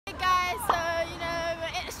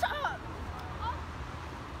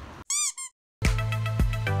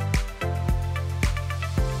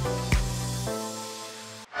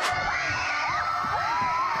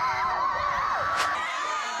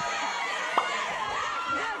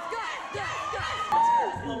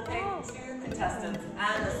contestants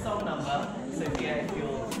and a song number. Sophia, if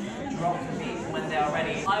you'll drop the beat when they are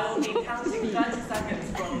ready. I will be counting 30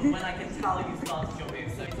 seconds from when I can tell you started your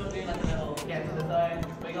move. So you'll do like a little get to the zone,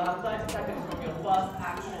 but you'll have 30 seconds from your first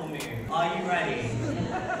actual move. Are you ready?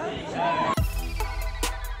 Here you go.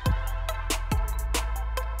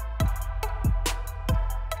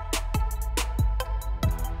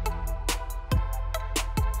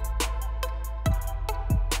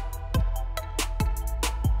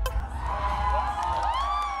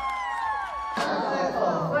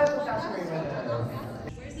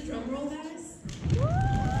 Where's the drum roll, guys?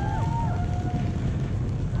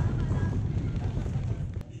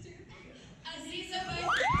 Aziza, my...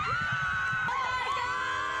 Oh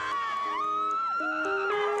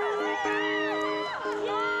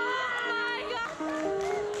my god!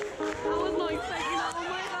 I was not expecting that.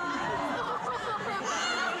 Oh my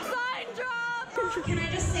god! Sign drop! Can I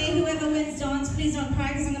just say, whoever wins dance, please don't cry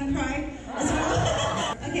because I'm gonna cry as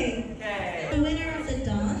well. Okay. The winner of the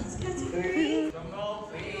dance category. Drum roll,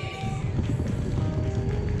 please.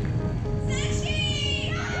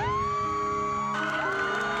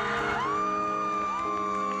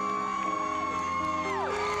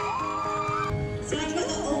 So I've got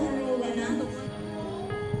the overall winner.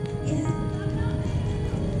 Yeah.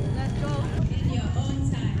 Let's go. In your own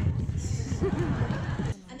time.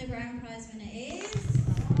 And the grand prize winner is...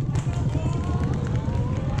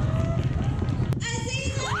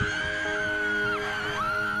 Aziza!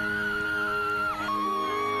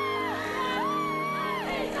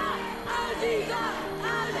 Aziza!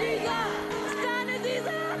 Aziza! Stand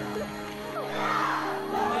Aziza!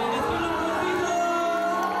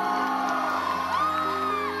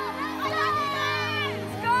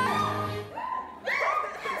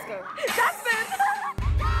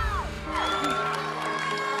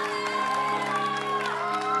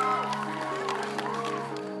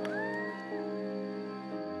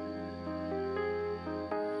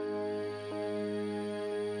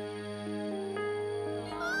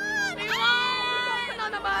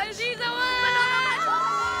 Aziza won!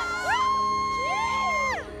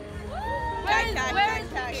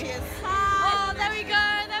 Oh, there we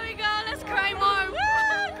go, let's cry more. Woo!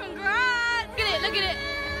 Congrats! Look at it.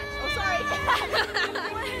 Oh, sorry.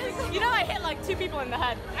 You know I hit like 2 people in the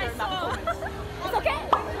head during that performance. It's okay.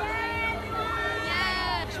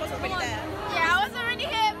 Yeah. She wasn't really there. Yeah, I wasn't really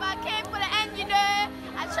here, but I came for the end, you know.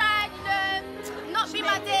 I tried, you know, not be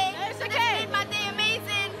my day. It's okay. Made my day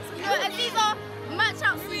amazing. You know, Aziza, match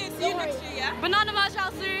out soon. See you next year, yeah? Banana match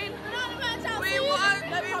out soon. Banana match out soon. We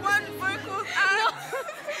won vocals and...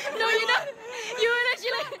 No, you know, you were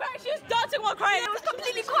literally like, she was dancing while crying. It was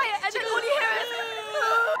completely quiet and then all you hear is...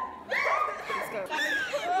 Let's go.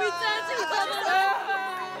 We danced to each other.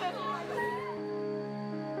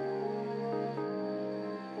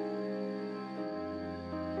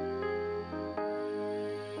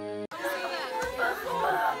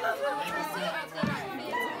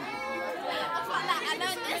 I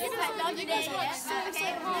know this is like laundry day, yeah?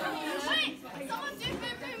 Okay. Wait, someone do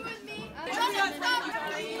boom boom with me.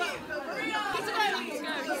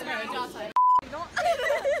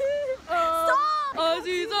 Stop!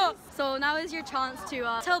 Aziza! So now is your chance to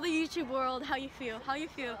tell the YouTube world how you feel. How you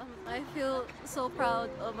feel? I feel so proud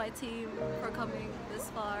of my team for coming this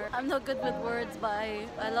far. I'm not good with words, but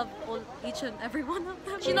I love each and every one of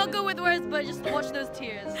them. She's not good with words, but just watch those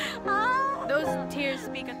tears. Those tears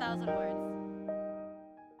speak 1,000 words.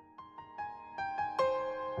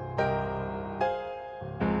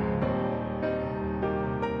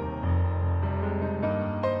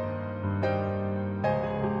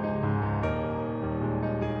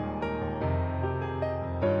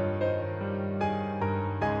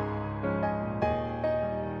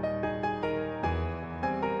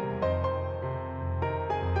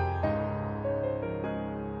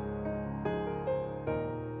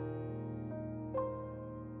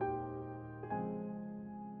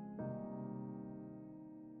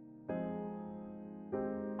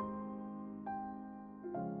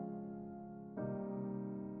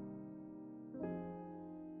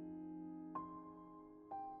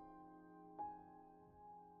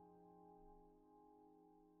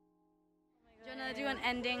 Do you wanna do an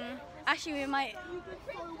ending? Actually, we might.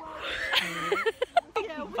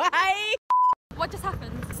 Bye! What just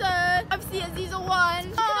happened? So, obviously Aziza won.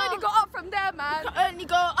 You can only go up from there, man. You can only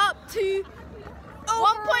go up to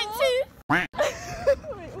 1.2.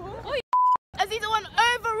 Aziza won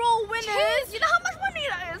overall winners. You know how much money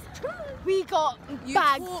that is? We got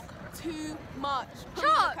bags. You talk too much.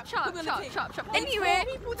 Chop. Anyway,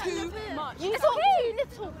 Too much. it's okay,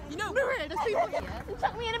 little. You know, There's 2 people here.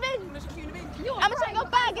 Chuck me in a bin. I'm gonna chuck you in a bin. I'm gonna chuck your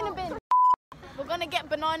bag in a bin. We're gonna gonna get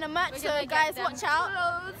banana merch, so guys watch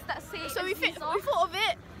out. So we thought of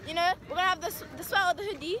it, you know, we're gonna have the sweater, the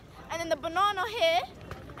hoodie, and then the banana here,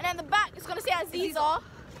 and then the back is gonna say Aziza,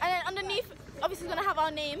 and then underneath obviously it's gonna have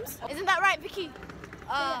our names. Isn't that right, Vicky?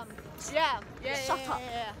 Yeah. Shut up.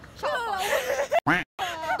 Shut up.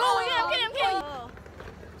 Go, I'm kidding.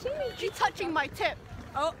 She's touching my tip.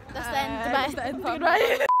 Oh, that's the end. Goodbye. That's the end.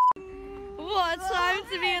 Goodbye. What time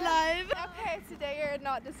to be alive? Okay, today you're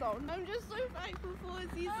not disowned. I'm just so thankful for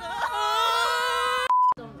Aziza.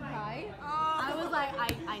 Don't cry. I was like, I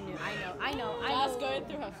know. I was going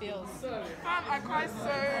through her feels. I cried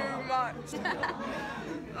so much.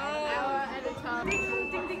 Hour at a time. Okay,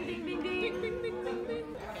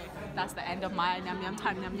 that's the end of my yum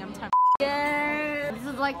time. Yeah. This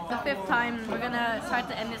is like the 5th time we're gonna start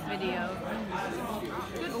to end this video.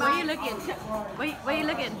 Where are you looking? Where you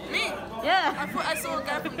looking? Me? Yeah. I thought I saw a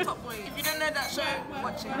guy from Top Boy. If you don't know that show,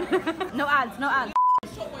 watch it. No ads.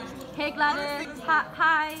 Hey Gladys.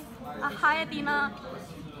 Hi. Hi Athena.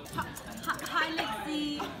 Hi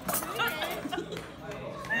Lexi.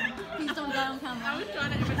 Please don't die on camera. I was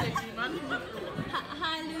trying to imitate you, man.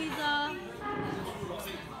 Hi Louisa.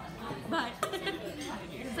 Bye.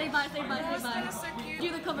 Say bye. Do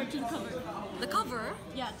the cover. The cover?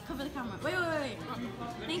 Yeah, cover the camera. Wait.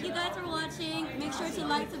 Thank you guys for watching. Make sure to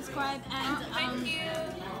like, subscribe, and thank you.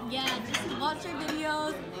 Yeah, just watch our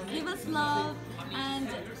videos, give us love, and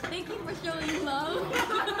thank you for showing love.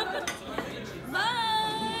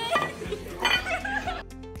 Bye.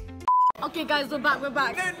 Okay guys, we're back. No,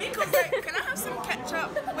 Nico's like, can I have some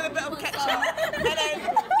ketchup with a bit of ketchup? And then